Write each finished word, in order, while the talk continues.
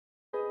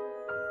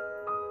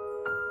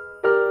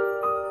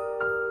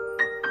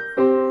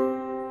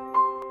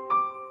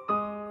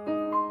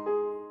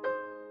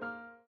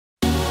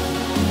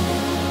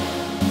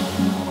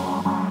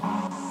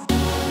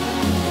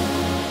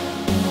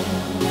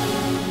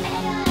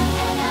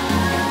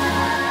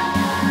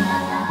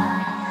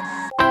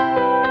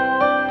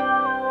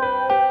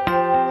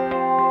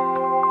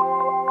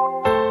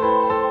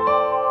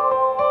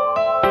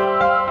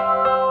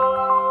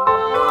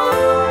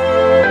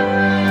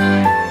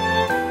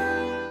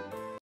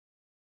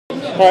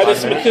Alright,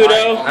 this is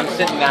Makuto. I'm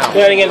sitting down.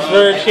 Playing against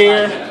Verge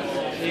here.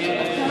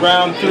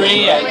 Round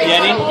 3 at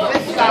Yeti.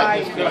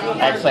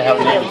 Actually, I have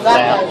a name.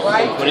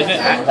 Vap. What is it?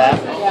 Vap.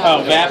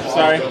 Oh, Vap,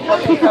 sorry.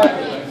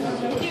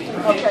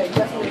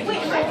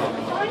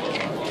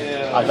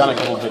 I've done a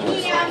couple of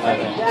videos.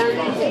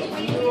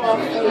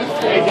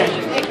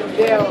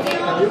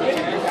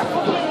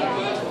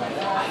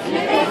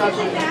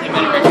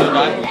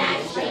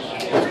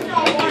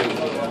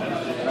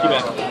 Too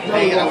bad.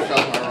 Hey, I wish I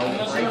was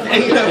I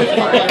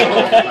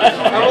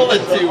rolled a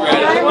 2,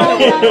 right?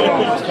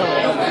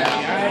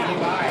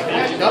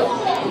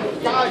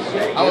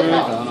 I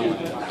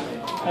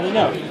don't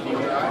know.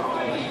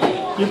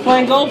 You're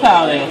playing Gold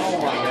Paladins.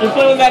 You're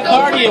playing with that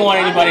card you didn't want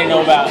anybody to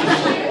know about.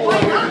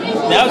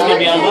 That was going to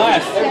be on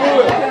blast.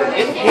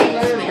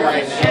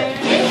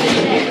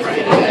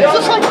 It's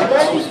just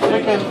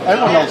like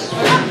everyone knows.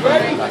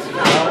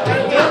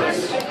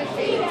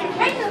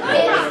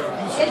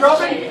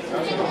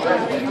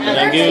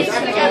 And Goose, you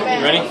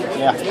ready?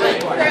 Yeah.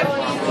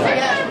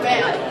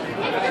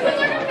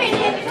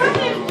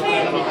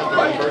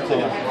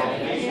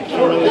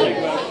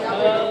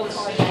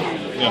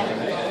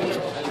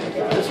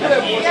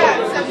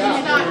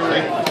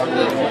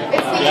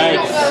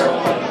 Yikes.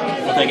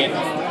 I'll take it.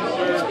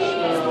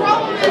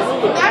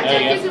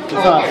 There you go. It's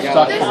not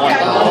stuck for one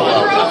time.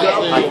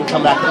 I can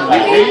come back from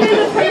that.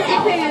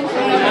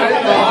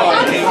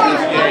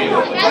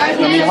 It's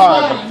going to be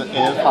hard, but it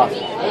is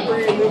possible.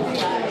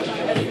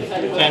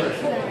 10.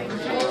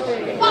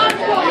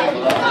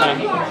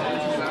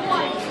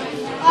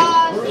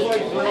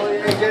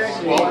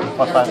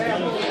 Plus 5.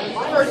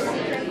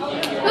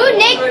 Ooh,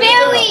 Nick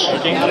Bailey!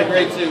 Not a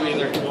grade 2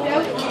 either.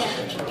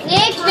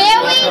 Nick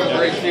Bailey!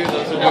 Grade 2,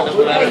 those are no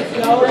better.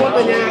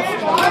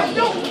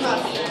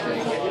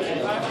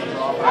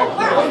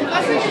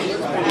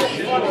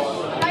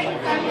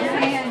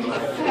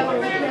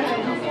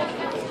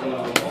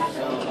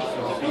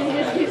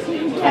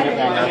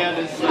 My hand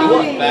is so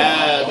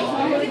bad.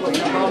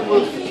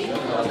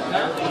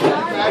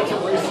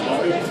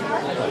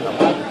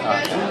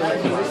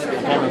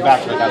 Hammer back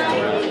to the guy.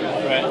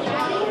 Right.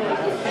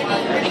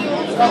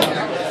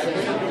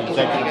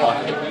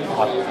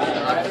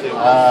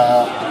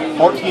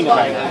 14 at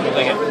night. We'll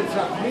take it.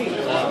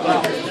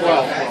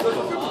 12.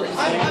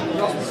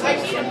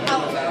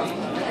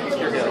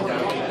 You're good.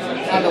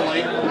 Kind of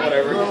late,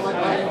 whatever.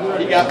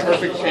 He got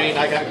perfect chain,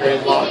 I got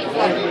gridlock.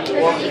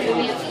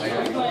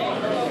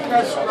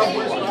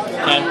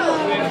 10.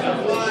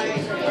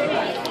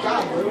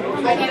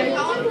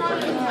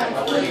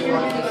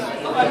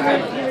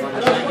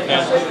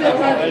 Yeah.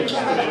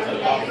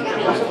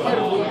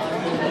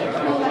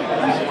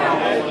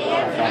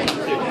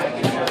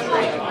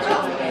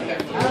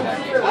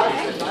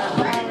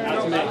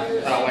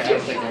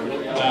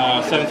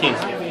 17.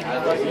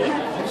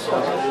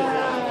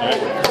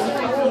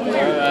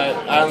 Alright,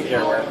 I don't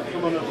care where.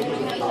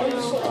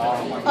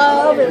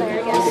 Over there,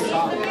 I guess.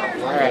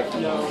 Alright.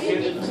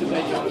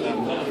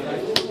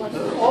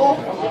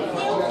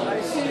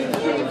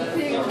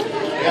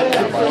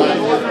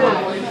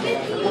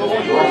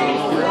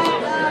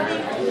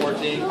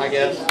 14, I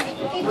guess.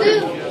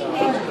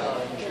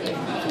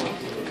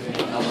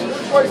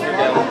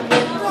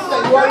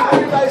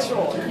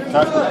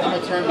 I'm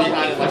gonna turn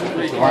behind it like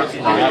 3 cards.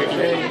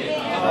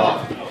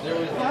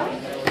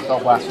 So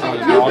last time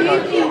was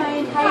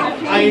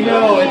I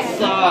know, it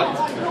sucked.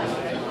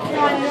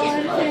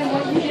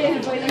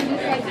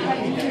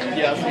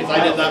 Yes, because I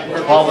did that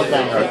purposely. all the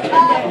Vanguard.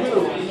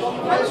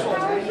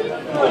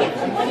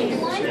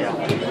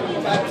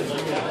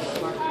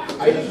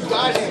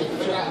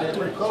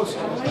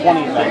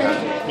 20 Vanguard.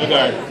 No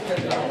guard.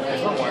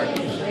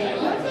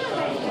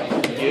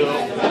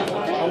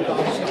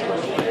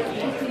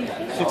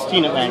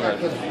 16 at Vanguard.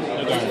 No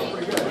guard.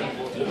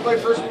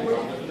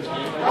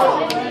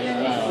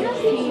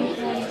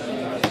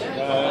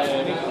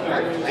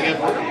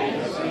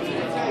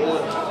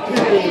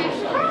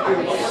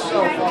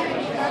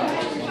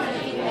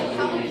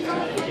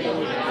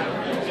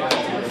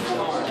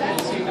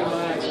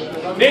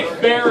 Nick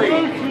Berry.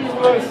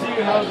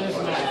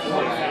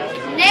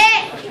 Nick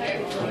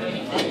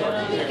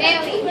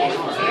Bailey.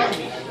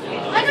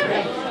 I don't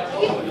know.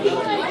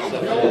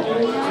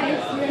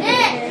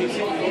 Nick.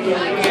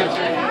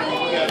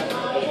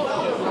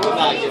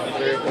 Not getting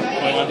through.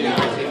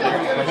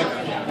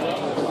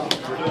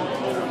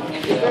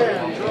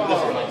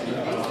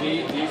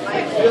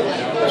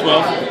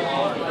 12.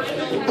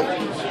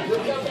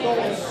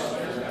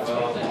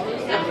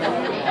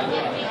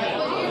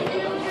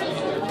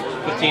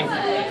 15.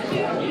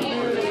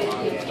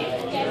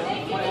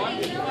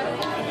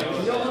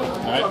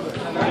 Alright.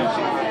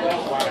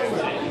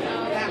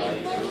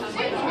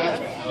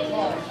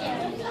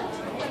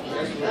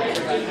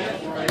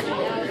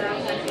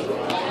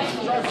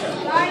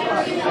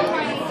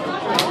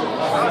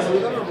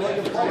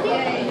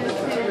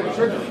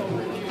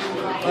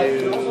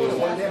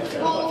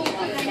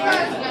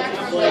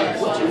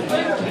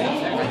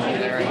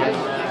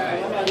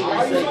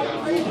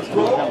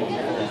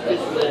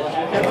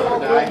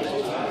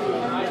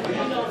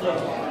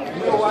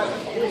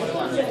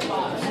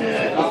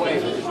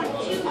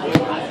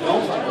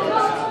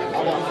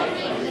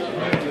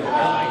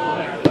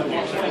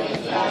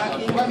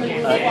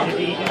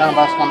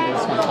 Boss want to get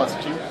this one plus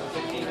 2.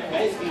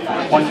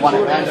 21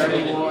 advance.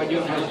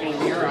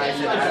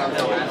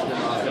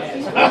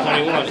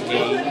 21.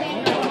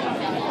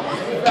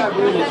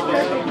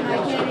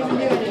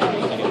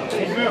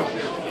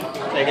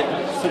 Take it.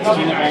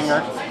 16 at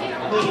Vanguard.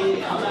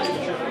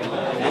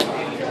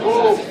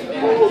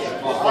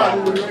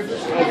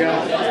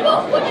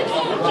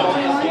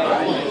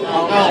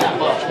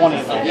 20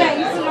 at Vanguard. Yeah,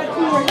 you still got 2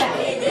 more left.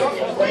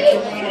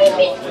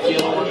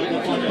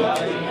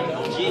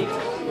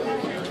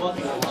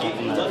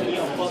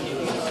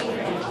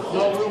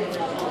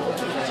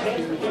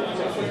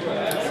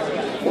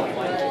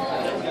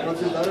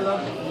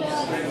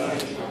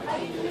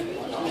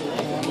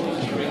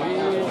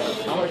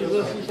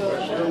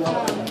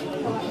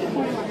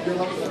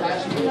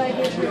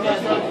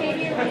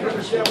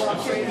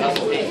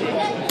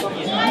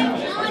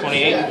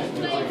 $28.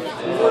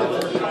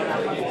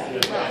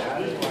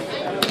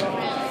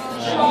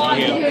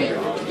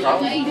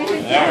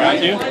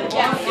 Alright, you.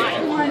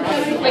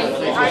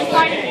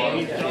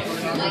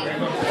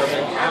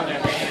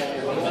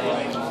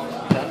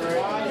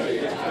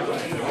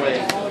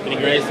 Any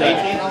grades that?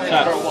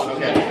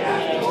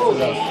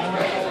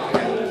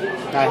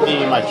 I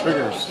need my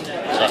triggers.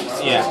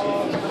 Yeah.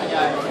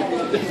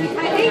 I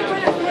think when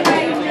I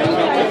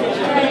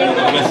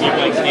I guess you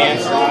like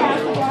stands.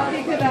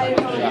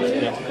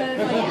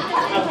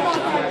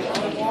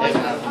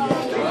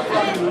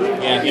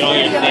 Yeah, you don't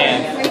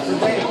understand.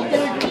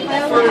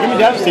 It'd be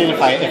devastating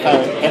if I hit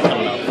them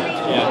though.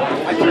 Yeah.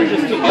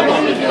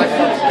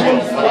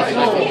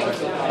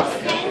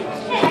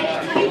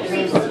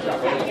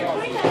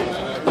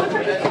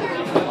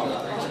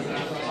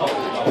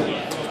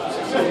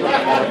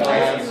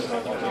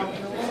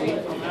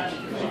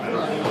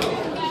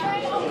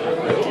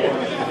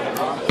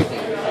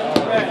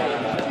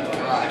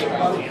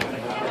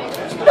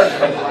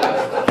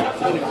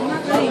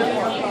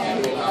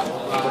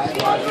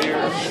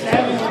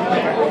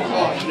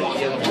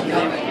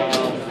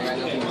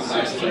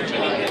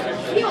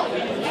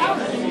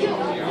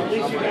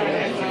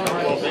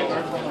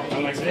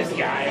 This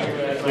guy.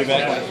 3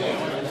 back.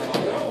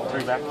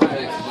 3 back.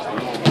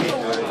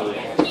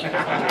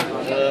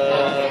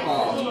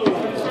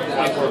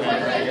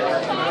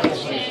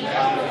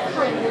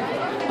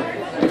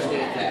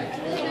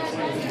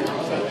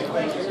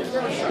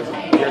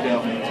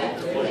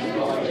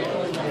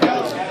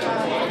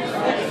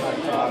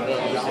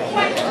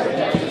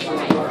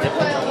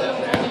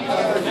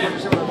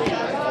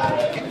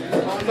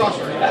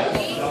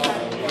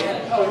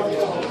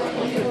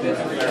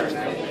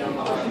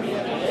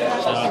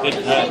 Good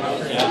cut.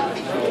 Yeah.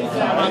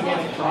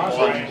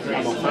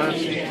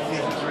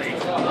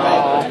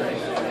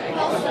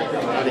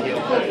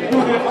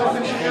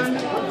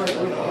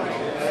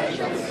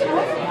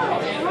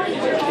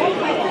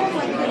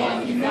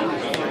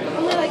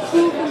 Only like 2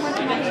 of them went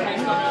to my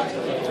hand.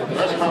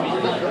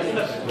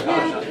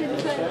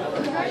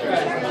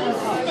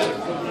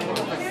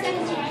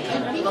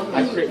 I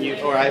crit you,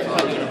 or I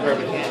cut you in a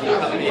perfect hand. You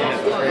cut me in a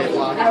great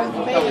block. I was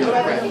debating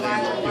whether to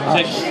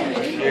lie. 6.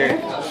 Here.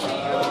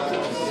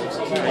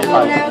 And I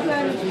also had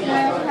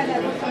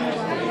that look on the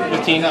line.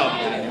 15. No.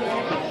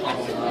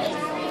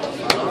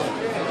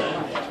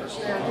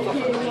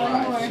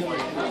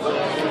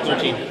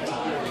 13.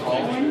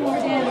 One more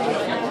damage.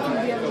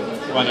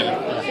 Come on, nigga.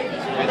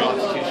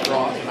 Gridlock's too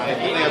strong. I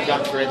think I've got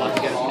Gridlock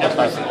against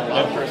every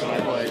person I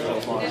played so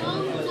far.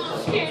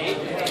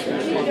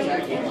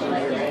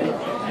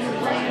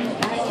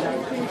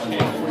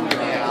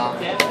 Yeah,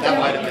 that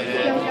might have been it.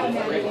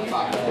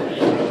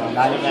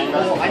 9 at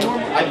Vanguard. I've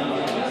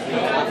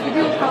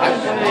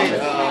played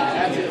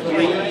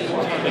 3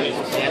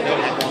 stand up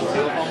and 1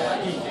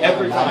 2.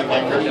 Every time I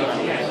play Kirby.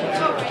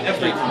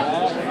 Every time.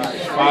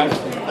 5.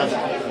 That's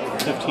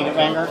it. 15 at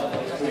Vanguard.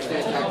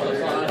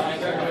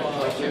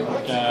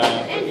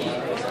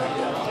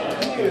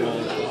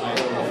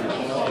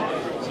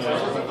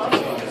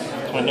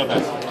 20 no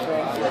pass.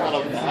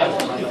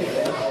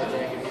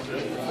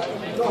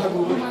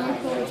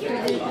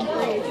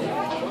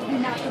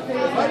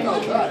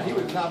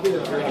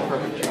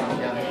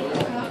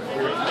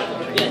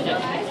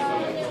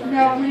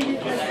 No, I'm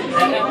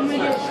gonna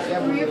get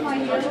 3 of my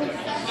heals.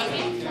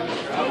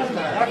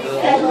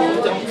 7.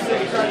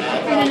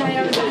 And then I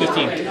have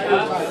 15.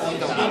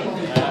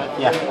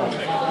 Yeah.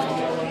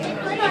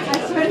 I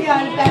swear to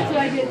God, if that's what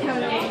I get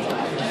totally.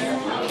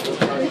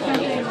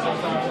 There's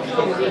something.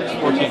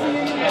 14.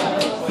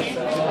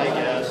 I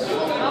guess.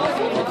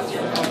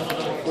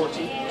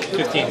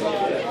 15.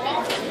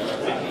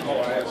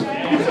 Alright.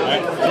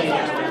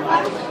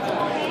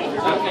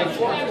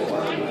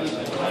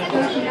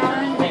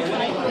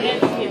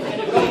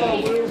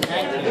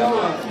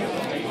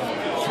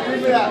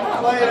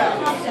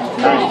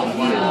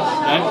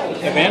 9.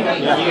 Evan?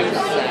 Yeah.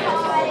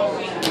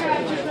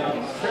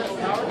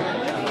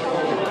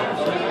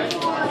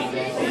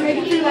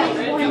 Maybe do like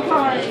 1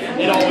 card.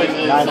 It always is.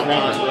 9 at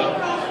Vanguard.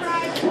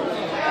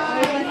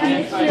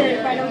 Make sure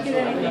if I don't get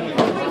anything.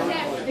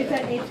 It's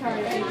at 8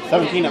 cards.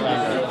 17 at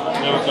Vanguard.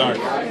 No card.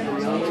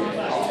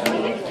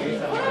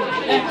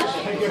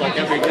 It's like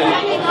every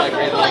day, like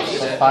grade like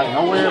that. Out of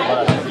nowhere,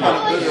 but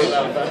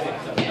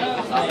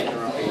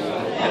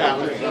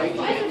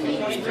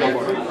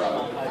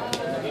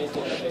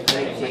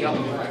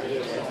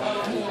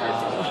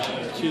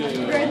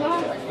Grade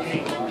low?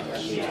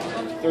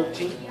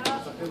 13.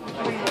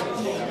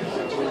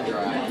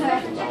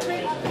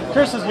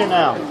 Chris is here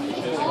now.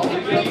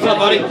 What's up,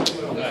 buddy?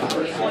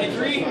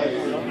 23.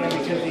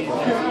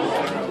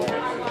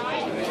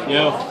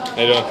 Yo. How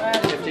you doing?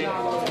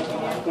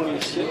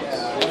 26.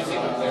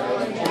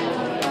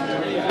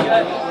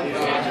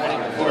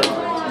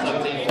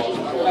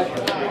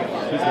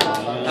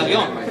 How's it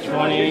going?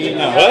 20.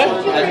 No. What?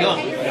 How's it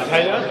going? How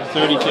you doing?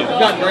 32. You've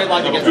gotten very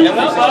lucky against every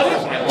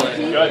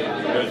Good.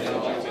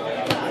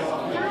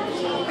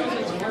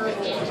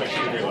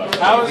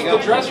 How was the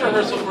dress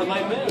rehearsal for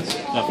Les Mis?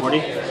 Not 40?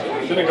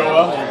 Didn't go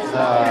well. It's,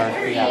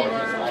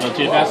 yeah. No,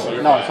 too fast?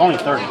 No, it's only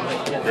 30.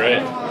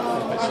 Great.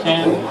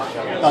 10,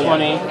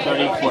 20,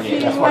 30, 40.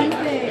 That's 40.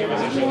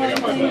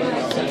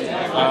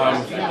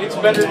 It's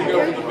better to go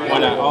with the why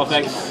not? All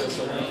effects.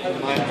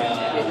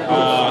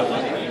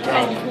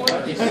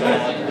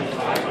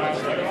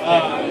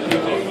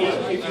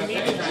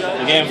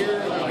 Again.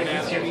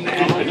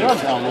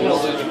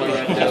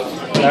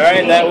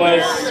 Alright, that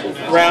was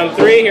round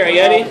 3 here at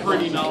Yeti.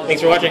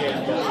 Thanks for watching.